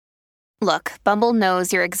Look, Bumble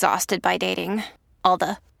knows you're exhausted by dating. All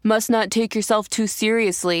the must not take yourself too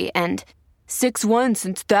seriously and 6'1"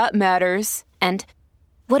 since that matters. And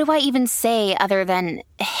what do I even say other than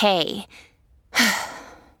hey?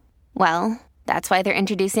 Well, that's why they're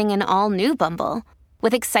introducing an all-new Bumble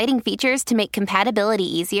with exciting features to make compatibility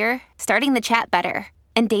easier, starting the chat better,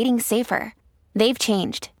 and dating safer. They've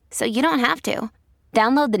changed, so you don't have to.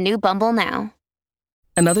 Download the new Bumble now.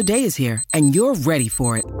 Another day is here, and you're ready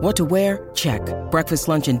for it. What to wear? Check. Breakfast,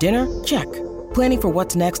 lunch, and dinner? Check. Planning for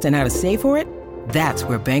what's next and how to save for it? That's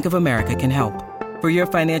where Bank of America can help. For your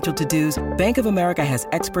financial to-dos, Bank of America has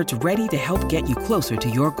experts ready to help get you closer to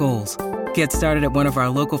your goals. Get started at one of our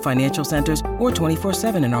local financial centers or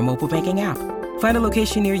 24/7 in our mobile banking app. Find a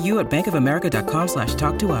location near you at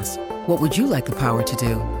bankofamerica.com/talktous. What would you like the power to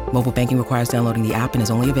do? Mobile banking requires downloading the app and is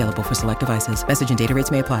only available for select devices. Message and data rates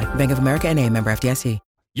may apply. Bank of America N.A., member FDIC.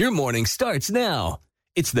 Your morning starts now.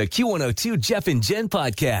 It's the Q102 Jeff and Jen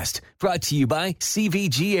podcast brought to you by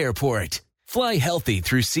CVG Airport. Fly healthy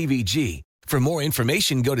through CVG. For more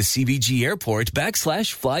information, go to CVG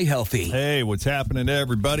Airport/fly healthy. Hey, what's happening to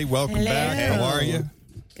everybody? Welcome back. How are you?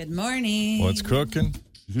 Good morning. What's cooking?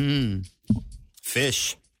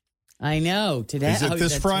 Fish. I know. Today Is it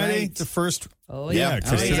this Friday? Right. The first? Oh, yeah. yeah.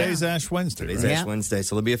 Because Oh, today's yeah. Ash Wednesday. Today's right? Ash Wednesday.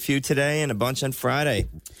 So there'll be a few today and a bunch on Friday.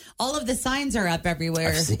 All of the signs are up everywhere.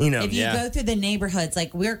 I've seen 'em, If you yeah. go through the neighborhoods,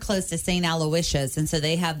 like we're close to St. Aloysius, and so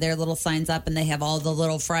they have their little signs up, and they have all the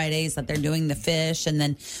little Fridays that they're doing the fish. And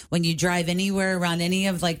then when you drive anywhere around any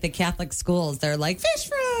of like the Catholic schools, they're like fish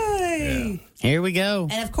fry. Here we go.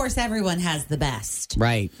 And of course, everyone has the best.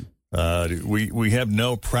 Right. We have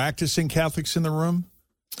no practicing Catholics in the room.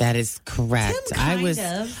 That is correct. Some kind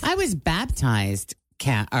of. I was baptized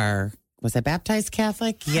was I baptized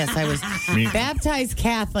Catholic? Yes, I was baptized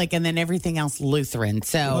Catholic and then everything else Lutheran.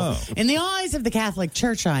 So in the eyes of the Catholic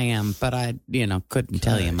Church I am, but I, couldn't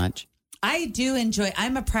tell you much. I do enjoy.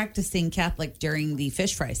 I'm a practicing Catholic during the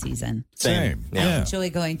fish fry season. Same. I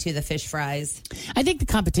enjoy going to the fish fries. I think the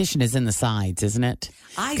competition is in the sides, isn't it?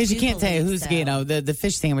 Because you can't say who's, so. the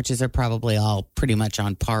fish sandwiches are probably all pretty much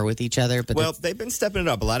on par with each other. But Well, they've been stepping it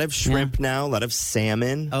up. A lot of shrimp now, a lot of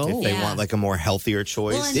salmon. Oh. If they Yeah. want like a more healthier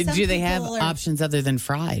choice. Well, and do they have people are- options other than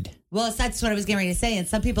fried? Well, that's what I was getting ready to say. And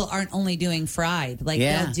some people aren't only doing fried. Like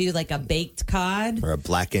Yeah. they'll do like a baked cod. or a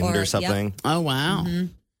blackened or something. Yep. Oh, wow.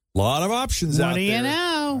 A lot of options out What do there. you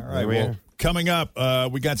know? All right, well, coming up,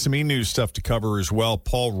 we got some e-news stuff to cover as well.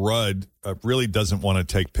 Paul Rudd really doesn't want to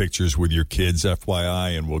take pictures with your kids, FYI,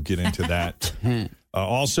 and we'll get into that.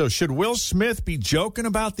 Also, should Will Smith be joking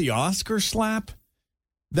about the Oscar slap?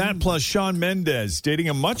 That plus Shawn Mendes dating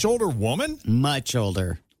a much older woman? Much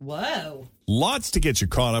older. Whoa. Lots to get you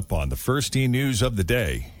caught up on. The first e-news of the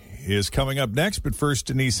day is coming up next, but first,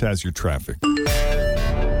 Denise has your traffic.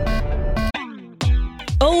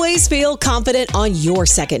 Always feel confident on your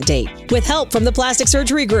second date. With help from the Plastic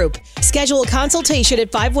Surgery Group. Schedule a consultation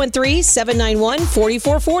at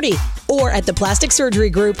 513-791-4440 or at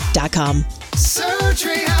theplasticsurgerygroup.com.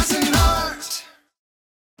 Surgery has an art.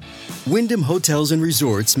 Wyndham Hotels and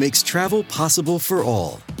Resorts makes travel possible for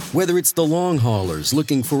all. Whether it's the long haulers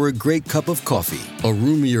looking for a great cup of coffee, a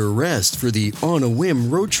roomier rest for the on-a-whim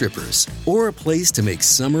road trippers, or a place to make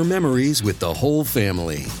summer memories with the whole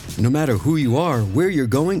family. No matter who you are, where you're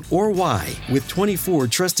going, or why, with 24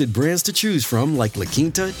 trusted brands to choose from like La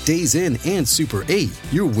Quinta, Days Inn, and Super 8,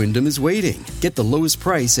 your Wyndham is waiting. Get the lowest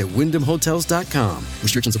price at WyndhamHotels.com.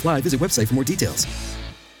 Restrictions apply. Visit website for more details.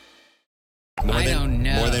 I don't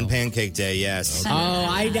know. More than Pancake Day, yes. Oh,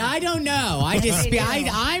 I don't know.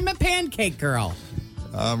 I'm a pancake girl.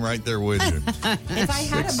 I'm right there with you. If I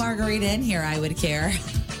had a margarita in here, I would care.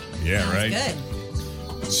 Yeah, Sounds right.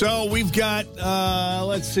 good. So we've got,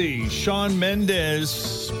 let's see, Shawn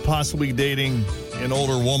Mendes possibly dating an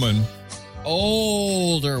older woman.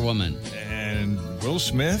 Older woman. And Will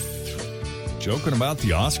Smith joking about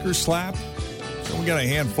the Oscar slap. So we got a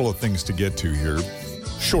handful of things to get to here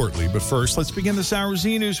shortly. But first, let's begin this hour's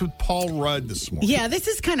E-News with Paul Rudd this morning. Yeah, this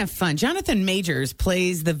is kind of fun. Jonathan Majors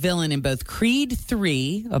plays the villain in both Creed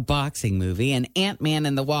 3, a boxing movie, and Ant-Man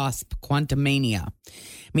and the Wasp, Quantumania.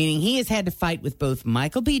 Meaning he has had to fight with both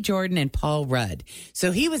Michael B. Jordan and Paul Rudd.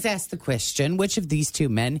 So he was asked the question, which of these two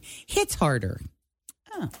men hits harder?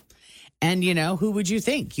 Oh. And, who would you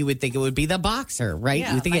think? You would think it would be the boxer, right? Yeah,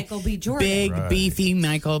 you would think Michael B. Jordan. Big, Right. beefy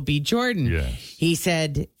Michael B. Jordan. Yes. He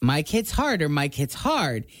said, Mike hits hard or Mike hits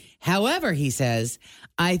hard. However, he says,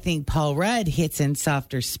 I think Paul Rudd hits in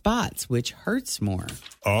softer spots, which hurts more.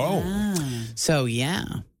 Oh. So, yeah,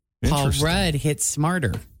 Paul Interesting. Rudd hits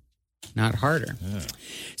smarter, not harder. Yeah.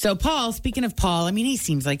 So, Paul, speaking of Paul, he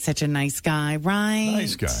seems like such a nice guy, right?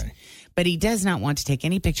 Nice guy. but he does not want to take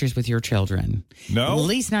any pictures with your children. No? At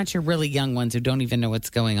least not your really young ones who don't even know what's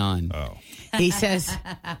going on. Oh. He says...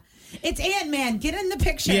 It's Ant-Man. Get in the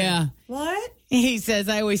picture. Yeah. What? He says,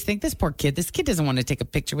 I always think this poor kid, this kid doesn't want to take a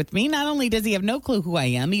picture with me. Not only does he have no clue who I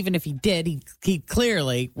am, even if he did, he'd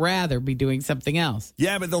clearly rather be doing something else.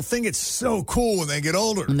 Yeah, but they'll think it's so cool when they get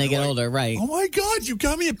older. When they get older, right. Oh, my God, you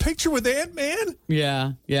got me a picture with Ant-Man?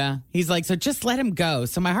 Yeah. He's like, so just let him go.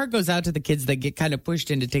 So my heart goes out to the kids that get kind of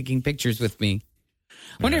pushed into taking pictures with me.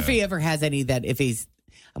 I wonder if he ever has any that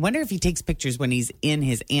I wonder if he takes pictures when he's in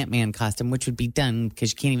his Ant-Man costume, which would be done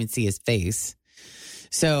because you can't even see his face.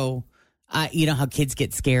 So, you know how kids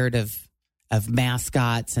get scared of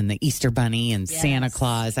mascots and the Easter Bunny and Santa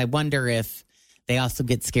Claus. I wonder if they also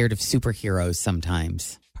get scared of superheroes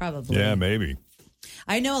sometimes. Probably. Yeah, maybe.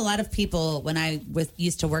 I know a lot of people, when I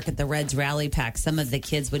used to work at the Reds Rally Pack, some of the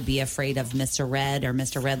kids would be afraid of Mr. Red or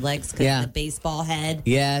Mr. Redlegs because the baseball head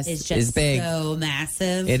is just big. so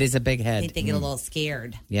massive. It is a big head. They get a little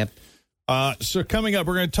scared. Yep. So coming up,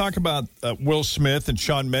 we're going to talk about Will Smith and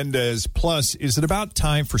Shawn Mendes. Plus, is it about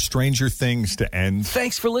time for Stranger Things to end?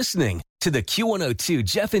 Thanks for listening to the Q102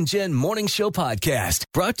 Jeff and Jen Morning Show podcast,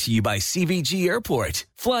 brought to you by CVG Airport.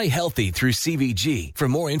 Fly healthy through CVG. For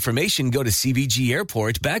more information, go to CVG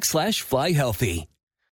Airport /fly healthy.